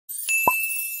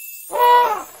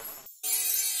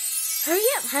Hurry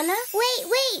up, Hana.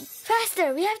 Wait.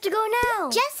 Faster, we have to go now.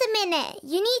 Just a minute.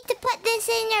 You need to put this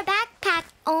in your backpack,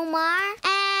 Omar.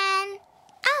 And...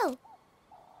 oh.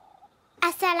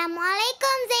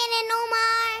 Assalamualaikum, Zain and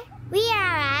Omar. We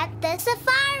are at the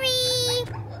safari.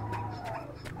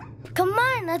 Come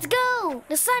on, let's go.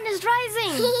 The sun is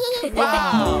rising.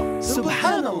 Wow!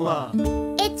 Subhanallah!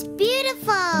 It's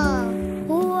beautiful.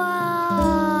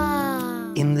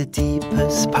 Wow. In the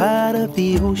deepest part of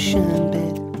the ocean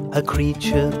bed, a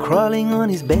creature crawling on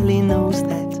his belly knows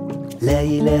that La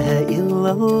ilaha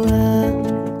illallah,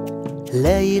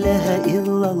 La ilaha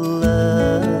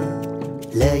illallah,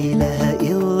 La ilaha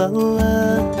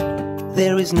illallah.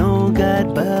 There is no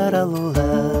God but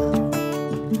Allah.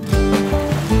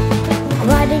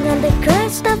 Riding on the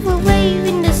crest of a wave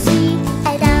in the sea,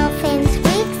 A dolphin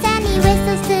squeaks and he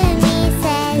whistles to me.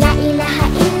 Says, La ilaha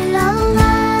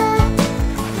illallah,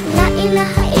 La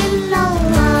ilaha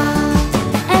illallah.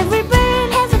 every bird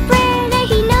has a prayer that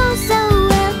he knows so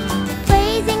well.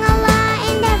 Praising Allah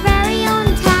in their very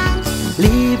own tongue.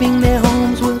 Leaving their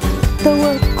homes with the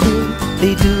work crew,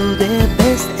 they do their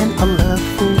best and Allah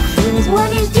fulfills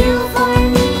What is due for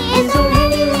me is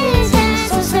already risen,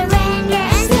 So surrender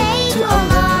and say to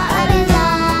Allah Allah.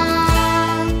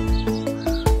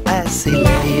 I say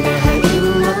La ilaha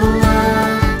illallah,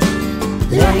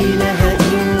 La ilaha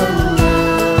illallah,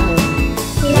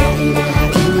 La ilaha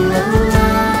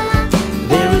illallah.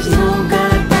 There is no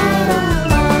God but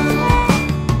Allah.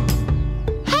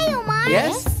 Hey Omar.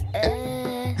 Yes?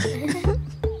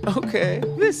 Okay,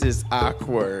 this is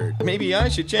awkward. Maybe I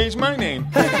should change my name.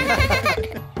 Look,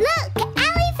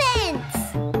 elephants.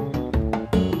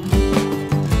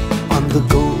 On the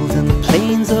golden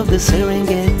plains of the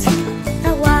Serengeti,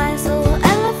 a wise old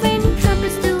elephant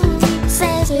trumpets to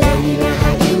says, La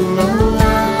ilaha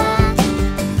illallah,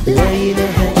 La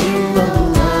ilaha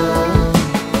illallah,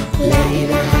 La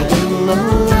ilaha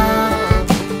illallah.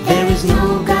 There is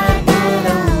no God but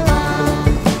Allah.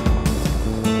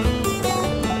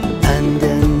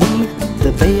 Underneath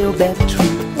the baobab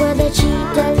tree, where the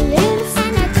cheetah lives.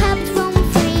 And our cubs roam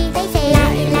free. They say La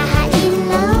ilaha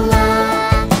illallah,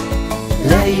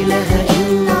 La ilaha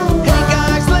illallah. Hey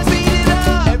guys, let's beat it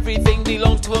up. Everything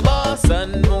belongs to Allah.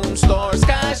 Sun, moon, stars,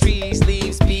 skies, trees,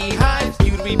 leaves, beehives.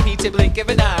 You repeat to blink of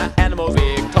an eye. Animals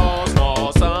big, tall,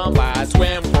 small, some fly,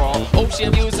 swim, crawl.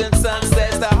 Ocean views and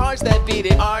sunsets. The hearts that beat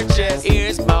in our chest.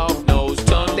 Ears, mouth, nose,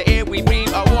 tongue. The air we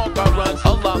breathe, our walk, our run.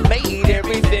 Allah made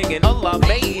everything and Allah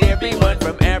made everyone.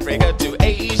 From Africa to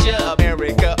Asia,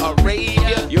 America,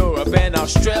 Arabia, Europe and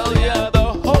Australia.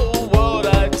 The whole world,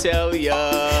 I tell ya.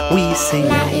 We say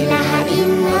La ilaha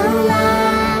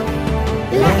illallah,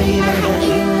 La ilaha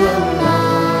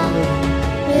illallah,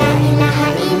 La ilaha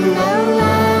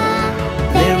illallah.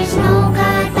 There is no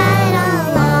God but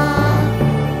Allah.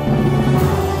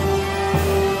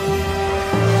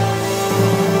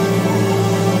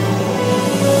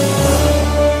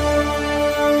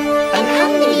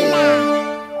 Alhamdulillah.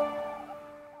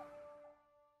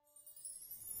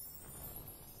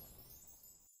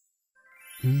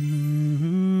 Mm.